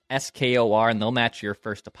 SKOR, and they'll match your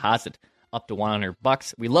first deposit up to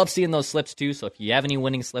 $100. We love seeing those slips too, so if you have any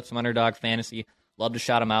winning slips from Underdog Fantasy, love to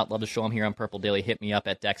shout them out, love to show them here on Purple Daily. Hit me up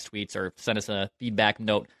at Dex Tweets or send us a feedback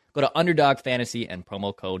note. Go to Underdog Fantasy and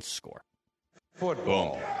promo code SCORE.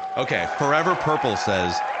 Boom. Okay, Forever Purple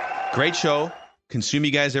says, great show. Consume you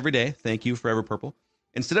guys every day. Thank you, Forever Purple.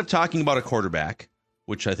 Instead of talking about a quarterback,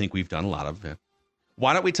 which I think we've done a lot of,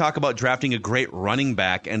 why don't we talk about drafting a great running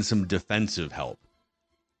back and some defensive help?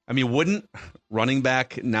 I mean, wouldn't running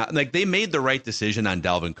back not like they made the right decision on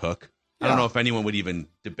Dalvin Cook? I don't know if anyone would even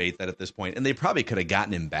debate that at this point. And they probably could have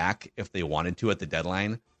gotten him back if they wanted to at the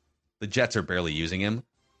deadline. The Jets are barely using him.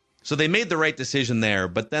 So they made the right decision there,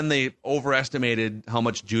 but then they overestimated how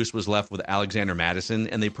much juice was left with Alexander Mattison,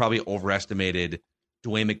 and they probably overestimated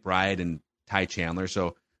Dwayne McBride and Ty Chandler.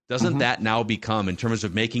 So doesn't that now become, in terms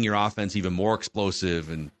of making your offense even more explosive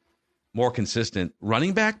and more consistent,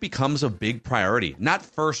 running back becomes a big priority? Not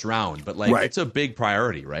first round, but it's a big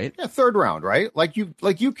priority, right? Yeah, third round, right?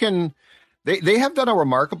 You can. They have done a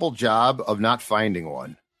remarkable job of not finding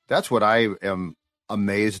one. That's what I am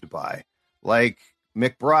amazed by. Like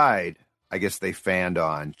McBride, I guess they fanned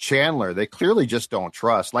on. Chandler, they clearly just don't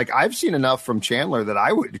trust. Like, I've seen enough from Chandler that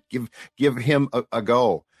I would give him a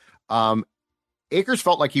go. Akers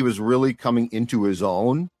felt like he was really coming into his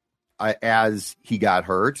own as he got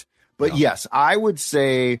hurt. But yes, I would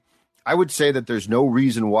say that there's no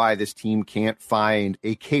reason why this team can't find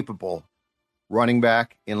a capable running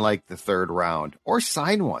back in like the third round or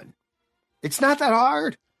sign one. It's not that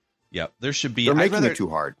hard. Yeah, there should be. They're making it too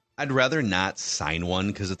hard. I'd rather not sign one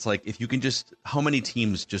because it's like if you can just, how many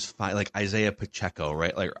teams just find like Isaiah Pacheco,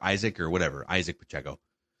 right? Like Isaac or whatever, Isaac Pacheco.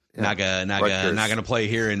 Yeah. Not gonna play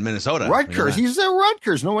here in Minnesota. Rutgers, he's at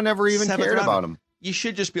Rutgers. No one ever even cared about him. You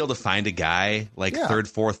should just be able to find a guy like third,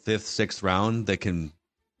 fourth, fifth, sixth round that can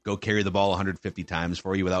go carry the ball 150 times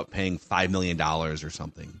for you without paying $5 million or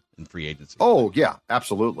something in free agency. Oh yeah,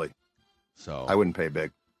 absolutely. So I wouldn't pay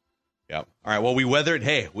big. Yep. All right. Well, we weathered.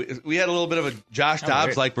 Hey, we had a little bit of a Josh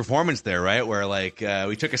Dobbs like performance there, right? Where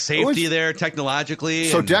we took a safety there technologically.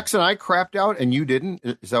 So Dex and I crapped out, and you didn't.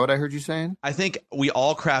 Is that what I heard you saying? I think we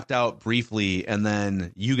all crapped out briefly, and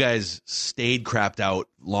then you guys stayed crapped out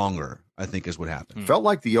longer. I think is what happened. Felt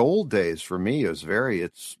like the old days for me.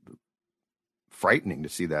 It's frightening to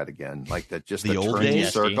see that again. Like that, just the old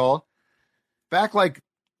days circle. Back like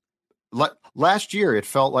last year, it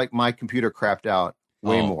felt like my computer crapped out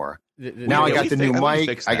way more. Now I got the new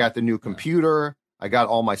mic. I got the new computer. I got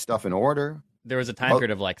all my stuff in order. There was a time period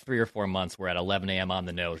of like 3 or 4 months where at 11 a.m. on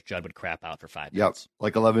the nose, Judd would crap out for 5 minutes. Yep,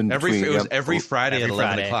 like 11. Every Friday at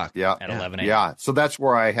 11 o'clock. Yeah, at 11 a.m. Yeah, so that's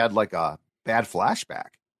where I had like a bad flashback.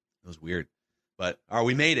 It was weird. But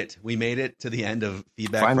we made it. We made it to the end of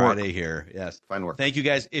Feedback Friday here. Yes. Fine work. Thank you,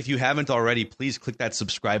 guys. If you haven't already, please click that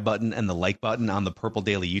subscribe button and the like button on the Purple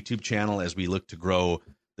Daily YouTube channel as we look to grow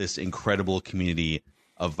this incredible community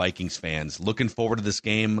of Vikings fans. Looking forward to this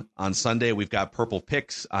game on Sunday. We've got Purple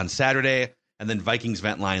Picks on Saturday, and then Vikings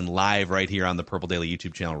Vent Line live right here on the Purple Daily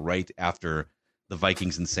YouTube channel right after the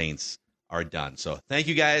Vikings and Saints are done. So thank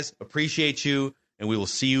you, guys. Appreciate you, and we will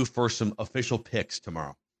see you for some official picks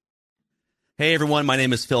tomorrow. Hey, everyone. My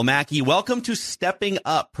name is Phil Mackey. Welcome to Stepping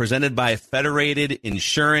Up, presented by Federated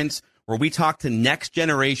Insurance, where we talk to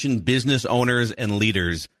next-generation business owners and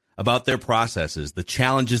leaders about their processes, the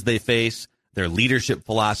challenges they face, their leadership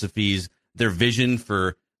philosophies, their vision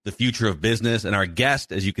for the future of business. And our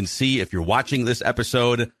guest, as you can see, if you're watching this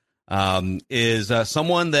episode, is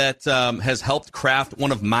someone that has helped craft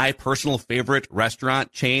one of my personal favorite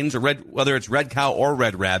restaurant chains, whether it's Red Cow or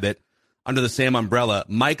Red Rabbit, under the same umbrella.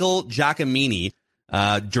 Michael Giacomini,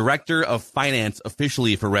 Director of Finance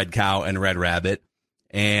officially for Red Cow and Red Rabbit.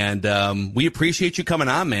 And we appreciate you coming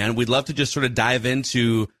on, man. We'd love to just sort of dive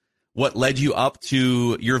into what led you up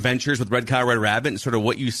to your ventures with Red Cow, Red Rabbit, and sort of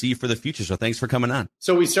what you see for the future. So thanks for coming on.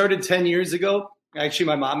 So we started 10 years ago. Actually,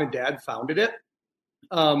 my mom and dad founded it.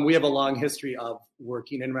 We have a long history of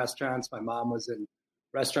working in restaurants. My mom was in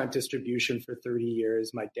restaurant distribution for 30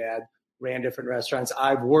 years. My dad ran different restaurants.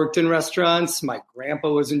 I've worked in restaurants. My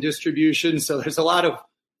grandpa was in distribution. So there's a lot of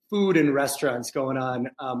food and restaurants going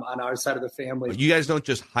on our side of the family. You guys don't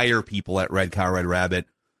just hire people at Red Cow, Red Rabbit.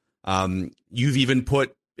 You've even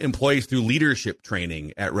put employees through leadership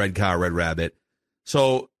training at Red Cow, Red Rabbit.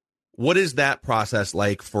 So what is that process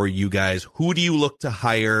like for you guys? Who do you look to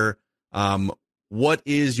hire? What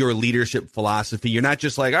is your leadership philosophy? You're not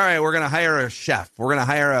just like, all right, we're going to hire a chef. We're going to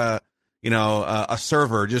hire a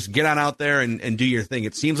server. Just get on out there and do your thing.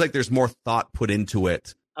 It seems like there's more thought put into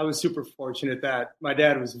it. I was super fortunate that my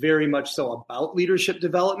dad was very much so about leadership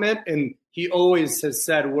development. And he always has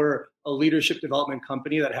said, we're a leadership development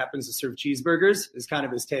company that happens to serve cheeseburgers, is kind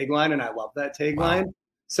of his tagline. And I love that tagline. Wow.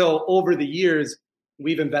 So over the years,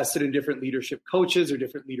 we've invested in different leadership coaches or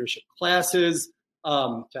different leadership classes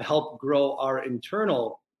to help grow our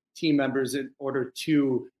internal team members in order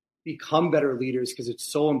to become better leaders, because it's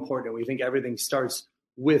so important. We think everything starts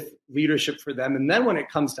with leadership for them. And then when it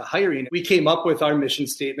comes to hiring, we came up with our mission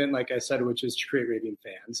statement, like I said, which is to create raving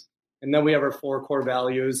fans. And then we have our 4 core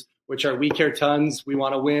values, which are we care tons, we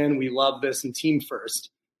want to win, we love this, and team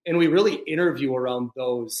first. And we really interview around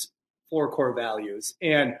those 4 core values.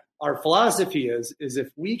 And our philosophy is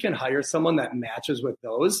if we can hire someone that matches with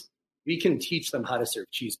those, we can teach them how to serve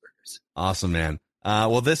cheeseburgers. Awesome, man.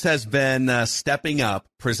 Well, this has been Stepping Up,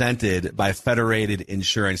 presented by Federated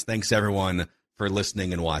Insurance. Thanks, everyone, for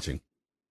listening and watching.